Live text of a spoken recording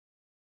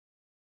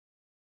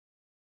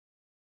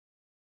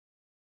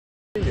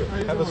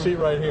Have a seat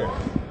right here.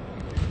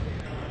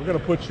 We're going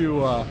to put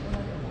you,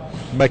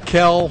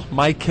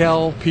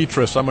 Mikael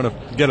Pietrus. I'm going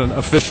to get an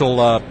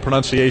official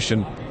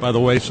pronunciation, by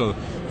the way, so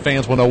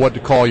fans will know what to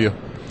call you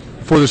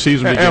before the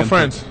season begins. Air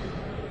France.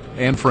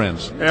 And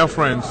friends. Air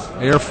France.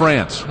 Air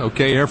France.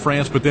 Okay, Air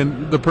France. But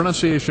then the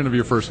pronunciation of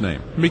your first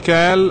name.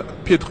 Mikael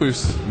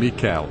Pietrus.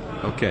 Mikael.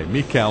 Okay,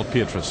 Mikael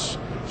Pietrus.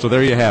 So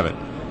there you have it.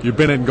 You've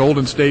been in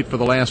Golden State for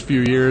the last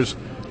few years.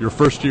 Your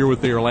first year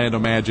with the Orlando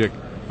Magic.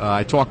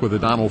 I talked with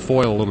Donald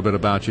Foyle a little bit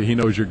about you. He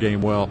knows your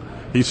game well.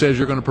 He says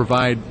you're going to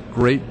provide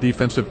great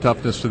defensive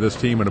toughness to this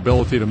team and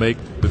ability to make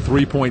the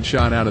three-point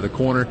shot out of the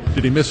corner.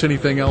 Did he miss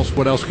anything else?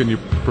 What else can you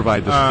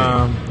provide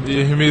this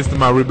team? He missed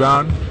my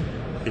rebound.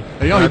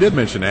 He did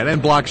mention that,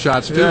 and block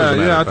shots too.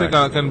 I think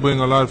I can bring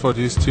a lot for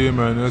this team,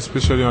 and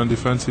especially on the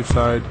defensive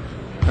side.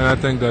 And I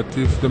think that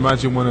if the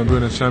Magic want to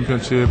win a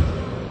championship,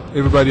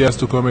 everybody has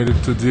to commit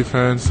to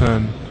defense,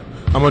 and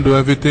I'm going to do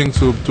everything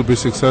to be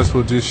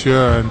successful this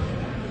year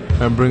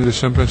and bring the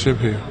championship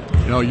here.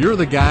 You know, you're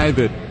the guy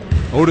that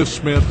Otis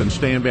Smith and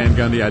Stan Van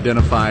Gundy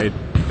identified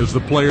as the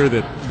player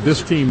that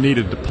this team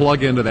needed to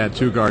plug into that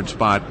two-guard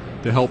spot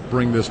to help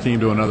bring this team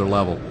to another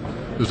level.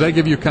 Does that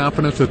give you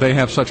confidence that they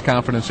have such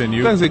confidence in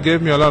you? I think it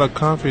gave me a lot of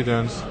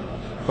confidence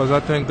because I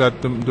think that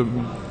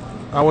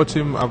our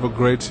team have a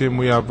great team.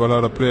 We have a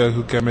lot of players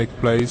who can make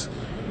plays.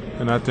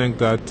 And I think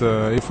that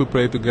if we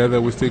play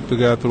together, we stick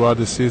together throughout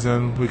the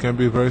season, we can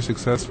be very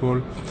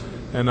successful.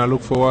 And I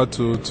look forward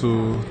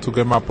to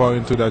get my part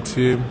into that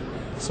team.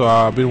 So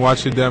I've been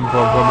watching them from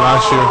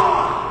last year,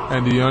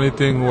 and the only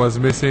thing was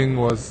missing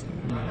was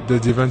the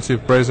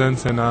defensive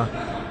presence. And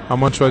I'm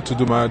going to try to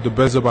do the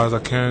best job as I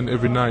can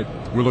every night.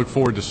 We look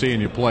forward to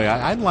seeing you play.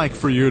 I'd like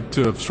for you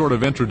to sort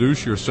of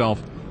introduce yourself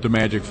to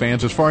Magic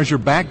fans as far as your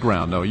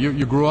background, though.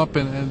 You grew up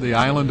in the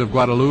island of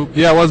Guadeloupe?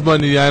 Yeah, I was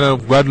born in the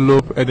island of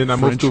Guadeloupe, and then I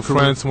moved to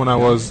France when I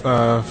was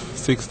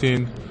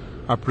 16.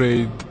 I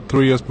played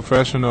 3 years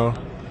professional,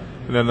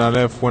 and then I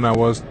left when I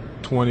was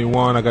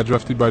 21. I got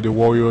drafted by the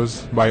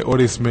Warriors, by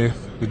Otis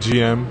Smith, the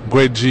GM,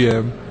 great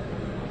GM.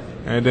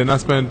 And then I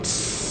spent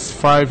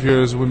 5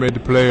 years. We made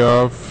the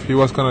playoff. He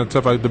was kind of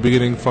tough at the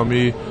beginning for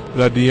me, but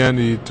at the end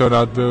he turned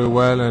out very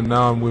well, and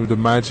now I'm with the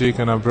Magic,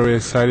 and I'm very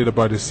excited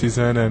about the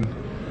season. And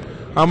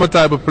I'm a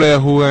type of player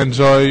who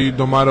enjoy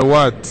no matter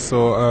what.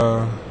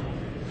 So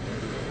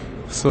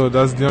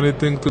that's the only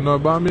thing to know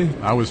about me.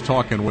 I was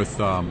talking with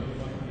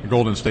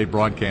Golden State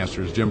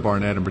broadcasters, Jim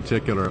Barnett in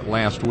particular,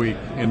 last week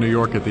in New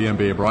York at the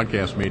NBA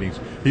broadcast meetings.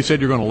 He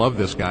said you're going to love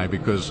this guy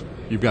because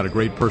you've got a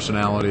great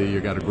personality,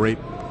 you've got a great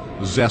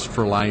zest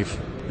for life,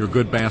 you're a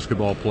good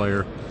basketball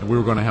player, and we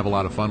were going to have a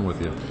lot of fun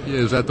with you.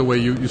 Is that the way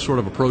you sort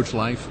of approach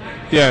life?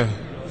 Yeah.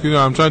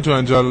 I'm trying to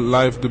enjoy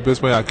life the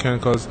best way I can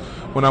because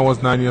when I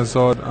was 9 years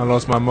old, I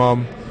lost my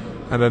mom,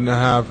 and I didn't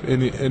have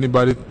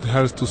anybody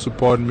else to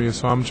support me.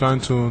 So I'm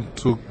trying to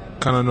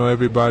kind of know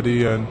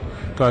everybody and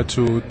try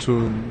to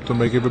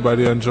make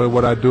everybody enjoy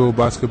what I do,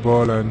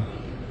 basketball, and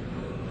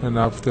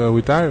after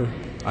retire.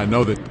 I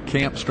know that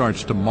camp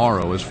starts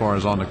tomorrow as far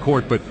as on the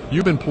court, but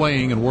you've been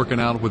playing and working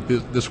out with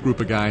this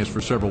group of guys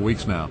for several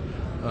weeks now.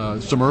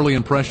 Some early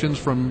impressions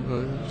from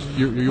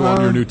you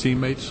on your new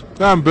teammates?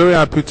 I'm very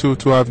happy to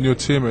have new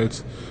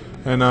teammates,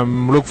 and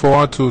I'm look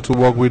forward to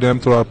work with them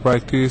throughout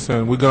practice.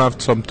 And we're gonna have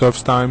some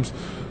tough times,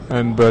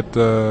 but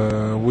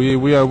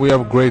we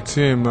have a great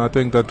team. I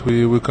think that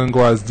we can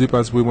go as deep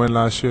as we went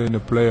last year in the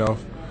playoff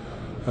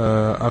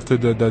after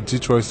the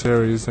Detroit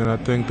series, and I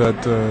think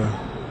that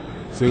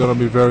they're gonna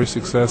be very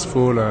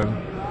successful, and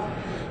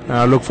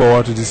I look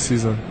forward to this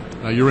season.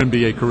 Your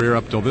NBA career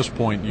up till this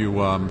point, you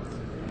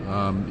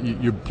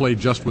played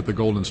just with the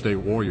Golden State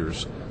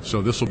Warriors,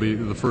 so this will be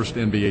the first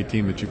NBA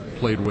team that you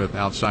played with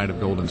outside of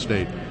Golden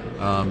State.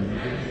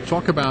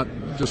 Talk about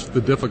just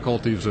the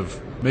difficulties of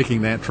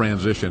making that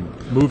transition,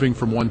 moving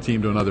from one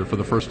team to another for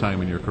the first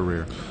time in your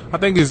career. I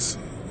think it's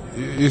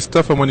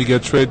tougher when you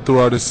get traded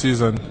throughout the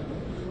season,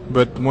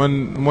 but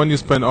when you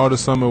spend all the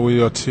summer with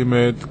your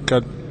teammate,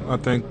 I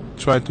think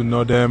try to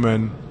know them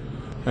and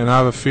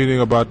have a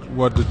feeling about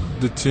what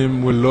the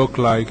team will look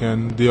like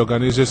and the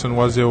organization,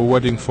 what they're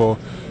waiting for.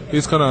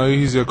 It's kind of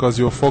easier because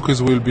your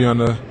focus will be on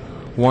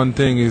one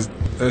thing, is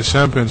a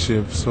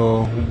championship.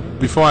 So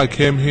before I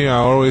came here, I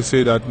always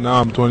say that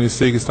now I'm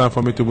 26, it's time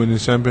for me to win the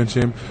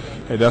championship.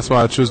 And that's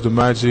why I choose the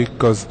Magic,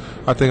 because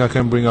I think I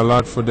can bring a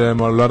lot for them,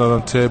 a lot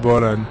on the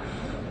table. And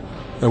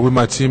with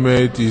my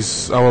teammate,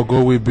 our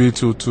goal will be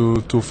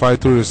to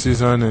fight through the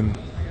season and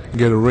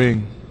get a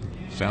ring.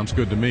 Sounds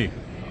good to me.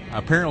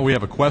 Apparently we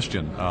have a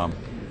question.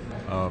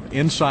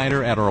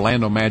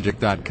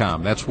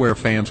 Insider@orlandomagic.com. That's where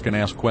fans can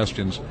ask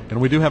questions.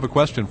 And we do have a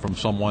question from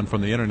someone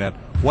from the internet.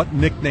 What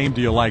nickname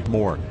do you like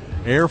more,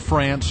 Air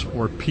France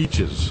or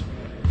Peaches?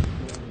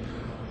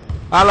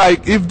 I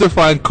like, if the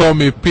fan call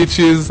me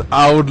Peaches,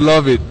 I would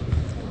love it.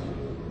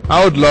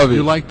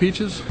 You like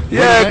Peaches?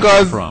 Yeah,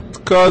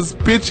 because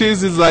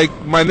Peaches is like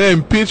my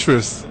name,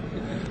 Pietrus.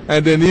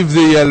 And then if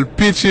they yell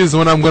Peaches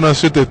when I'm going to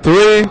shoot a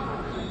 3,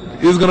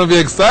 he's gonna be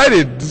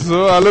excited.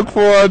 So I look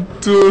forward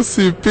to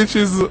see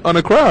Peaches on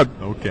the crowd.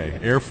 Okay,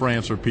 Air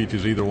France or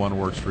Peaches, either one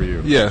works for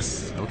you.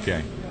 Yes.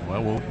 Okay.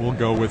 Well, we'll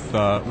go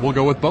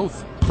with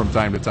both from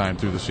time to time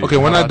through the season. Okay,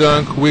 when I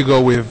dunk, we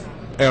go with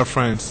Air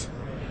France,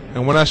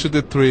 and when I shoot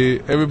the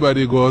three,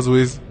 everybody goes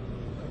with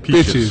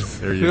Peaches.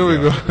 There you Here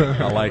go. we go.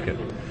 I like it.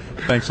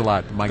 Thanks a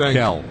lot,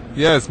 Mikael.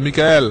 Yes,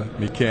 Mikael.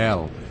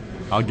 Mikael.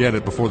 I'll get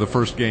it before the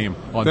first game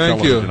on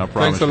Thank television. you. I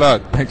promise. Thanks a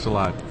lot. Thanks a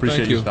lot. Appreciate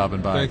Thank you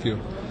stopping by. Thank you.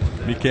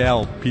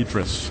 Mikael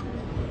Pietrus.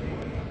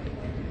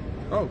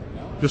 Oh,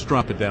 Just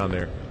drop it down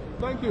there.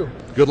 thank you.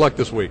 Good luck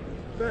this week.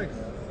 Thanks.